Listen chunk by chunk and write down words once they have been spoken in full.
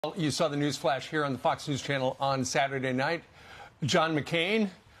You saw the news flash here on the Fox News Channel on Saturday night. John McCain,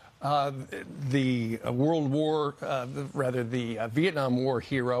 the Vietnam War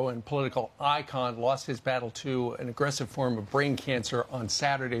hero and political icon, lost his battle to an aggressive form of brain cancer on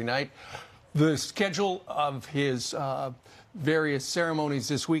Saturday night. The schedule of his various ceremonies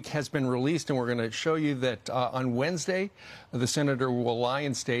this week has been released, and we're going to show you that on Wednesday, the senator will lie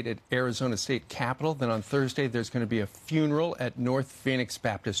in state at Arizona State Capitol. Then on Thursday, there's going to be a funeral at North Phoenix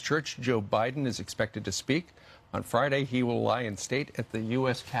Baptist Church. Joe Biden is expected to speak. On Friday, he will lie in state at the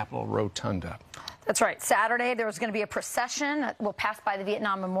U.S. Capitol Rotunda. That's right. Saturday, there was going to be a procession that will pass by the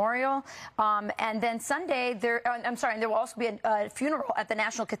Vietnam Memorial. And then Sunday, there will also be a funeral at the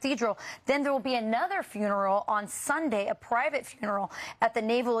National Cathedral. Then there will be another funeral on Sunday, a private funeral at the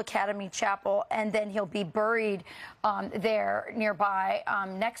Naval Academy Chapel. And then he'll be buried there nearby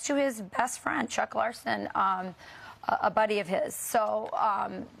next to his best friend, Chuck Larson, a buddy of his, so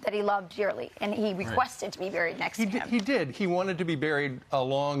that he loved dearly, and he requested to be buried next to him. He did. He wanted to be buried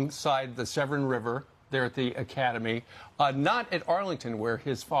alongside the Severn River there at the Academy, not at Arlington, where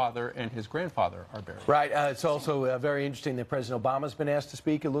his father and his grandfather are buried. Right. It's also very interesting that President Obama's been asked to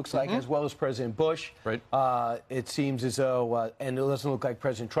speak, it looks like, as well as President Bush. Right. It seems as though, and it doesn't look like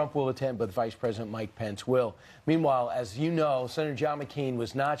President Trump will attend, but Vice President Mike Pence will. Meanwhile, as you know, Senator John McCain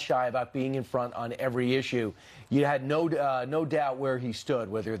was not shy about being in front on every issue. You had no doubt where he stood,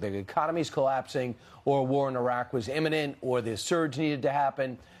 whether the economy's collapsing or a war in Iraq was imminent or the surge needed to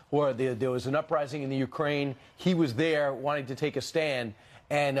happen or there was an uprising in the Ukraine. He was there wanting to take a stand.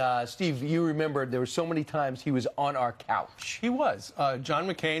 And, Steve, you remember there were so many times he was on our couch. He was. John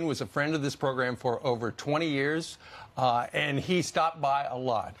McCain was a friend of this program for over 20 years, and he stopped by a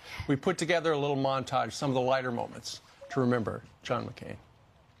lot. We put together a little montage, some of the lighter moments to remember John McCain.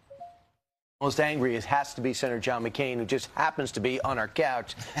 Most angry has to be Senator John McCain, who just happens to be on our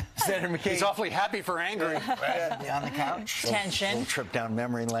couch. Senator McCain. He's awfully happy for angry. Be on the couch. Tension. Little trip down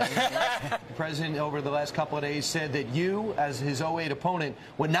memory lane. The president, over the last couple of days, said that you, as his 08 opponent,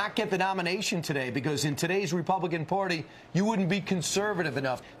 would not get the nomination today because in today's Republican Party, you wouldn't be conservative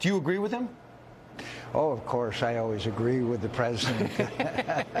enough. Do you agree with him? Oh, of course, I always agree with the president.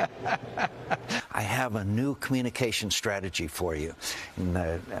 I have a new communication strategy for you. And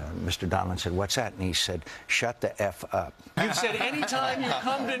Mr. Donlin said, what's that? And he said, shut the F up. You said anytime you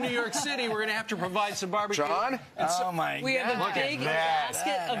come to New York City, we're going to have to provide some barbecue. John? Oh, my God. We have a big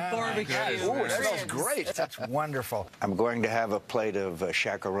basket of barbecue. Ooh, that smells great. That's wonderful. I'm going to have a plate of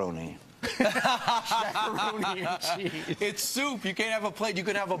shakaroni. Macaroni and cheese. It's soup. You can't have a plate. You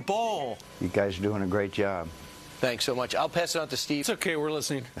could have a bowl. You guys are doing a great job. Thanks so much. I'll pass it on to Steve. It's okay, we're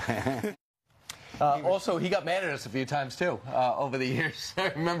listening. Also, he got mad at us a few times, too, over the years.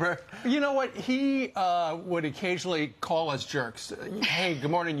 Remember? You know what? He would occasionally call us jerks. Hey,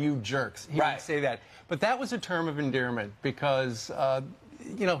 good morning, you jerks. He would say that. But that was a term of endearment because,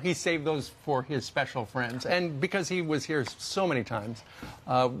 you know, he saved those for his special friends. And because he was here so many times,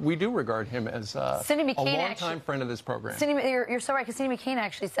 we do regard him as a longtime friend of this program. You're so right, because Cindy McCain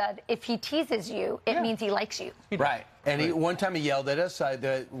actually said, if he teases you, it means he likes you. Right. And one time he yelled at us.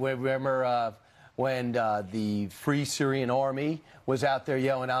 Remember when the Free Syrian Army was out there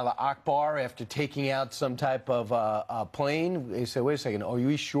yelling Allah Akbar after taking out some type of plane. He said, wait a second, are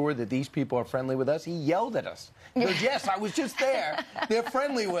you sure that these people are friendly with us? He yelled at us. He goes, yes, I was just there. They're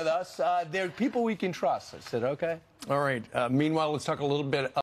friendly with us. They're people we can trust. I said, okay. All right. Meanwhile, let's talk a little bit